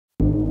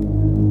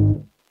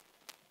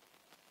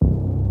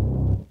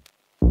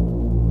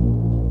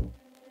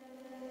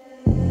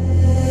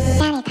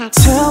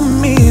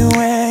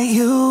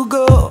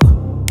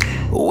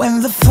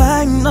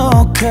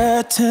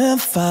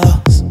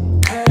falls.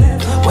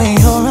 When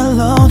you're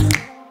alone,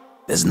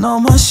 there's no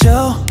more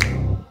show,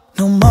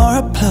 no more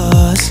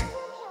applause.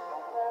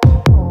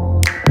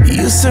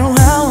 You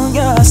surround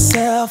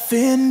yourself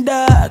in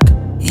dark.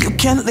 You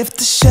can't lift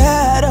the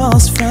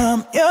shadows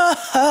from your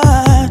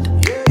heart.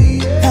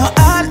 Now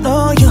I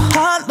know you're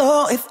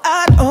hollow if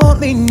I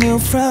only knew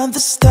from the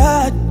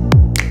start.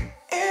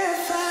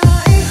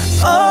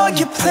 Oh,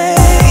 you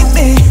play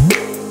me,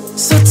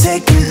 so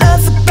take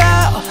another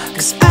bow,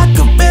 cause I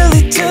could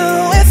really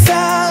do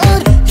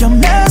without your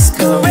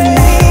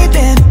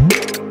masquerading.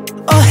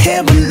 Or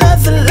hear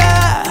another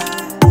lie,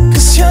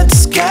 cause your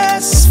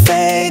disguise is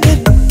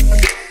faded.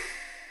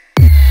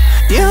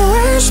 You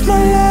waste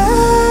my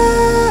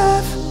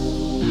love,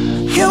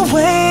 you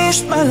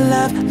waste my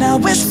love. Now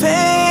it's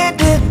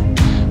faded,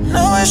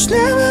 no it's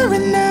never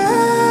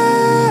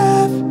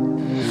enough.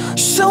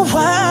 So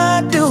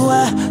why do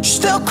I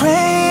still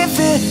crave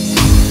it?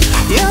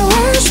 You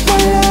waste my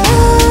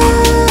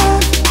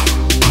love,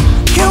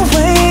 you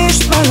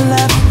waste my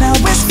love. Now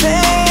it's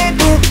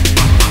faded,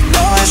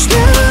 no it's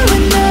never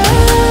enough.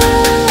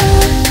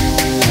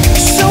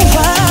 So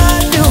why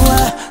do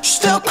I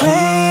still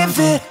crave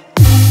it?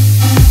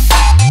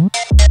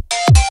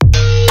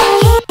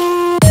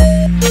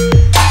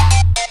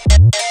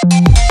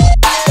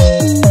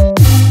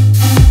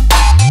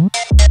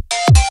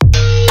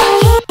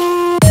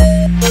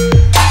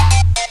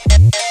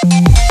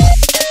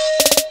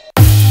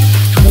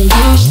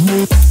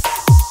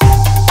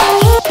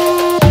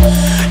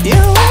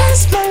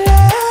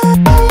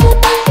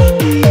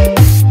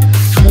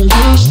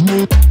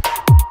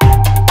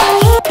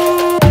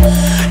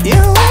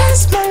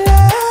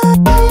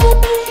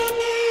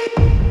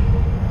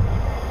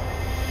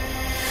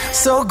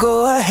 So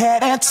go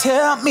ahead and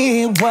tell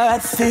me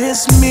what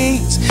this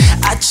means.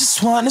 I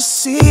just wanna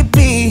see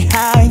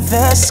behind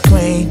the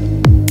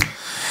screen.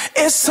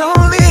 It's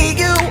only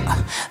you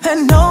that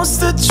knows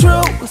the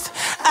truth.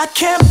 I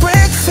can't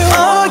break through.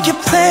 Oh, you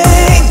play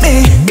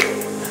me,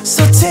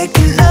 so take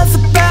another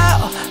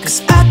bow,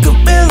 cause I could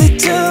really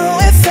do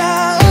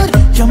without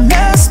your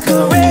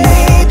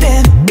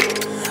masquerading.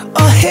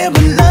 Or hear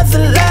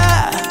another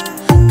lie,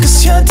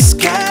 cause your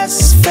disguise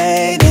is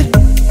faded.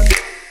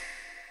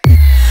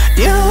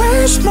 You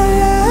waste my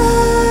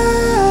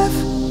love,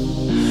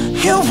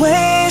 you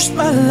waste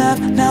my love.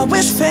 Now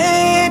it's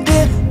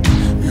faded,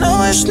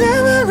 no it's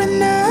never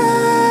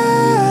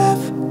enough.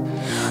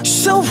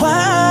 So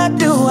why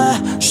do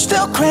I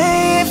still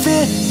crave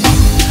it?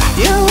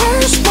 You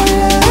waste my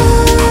love.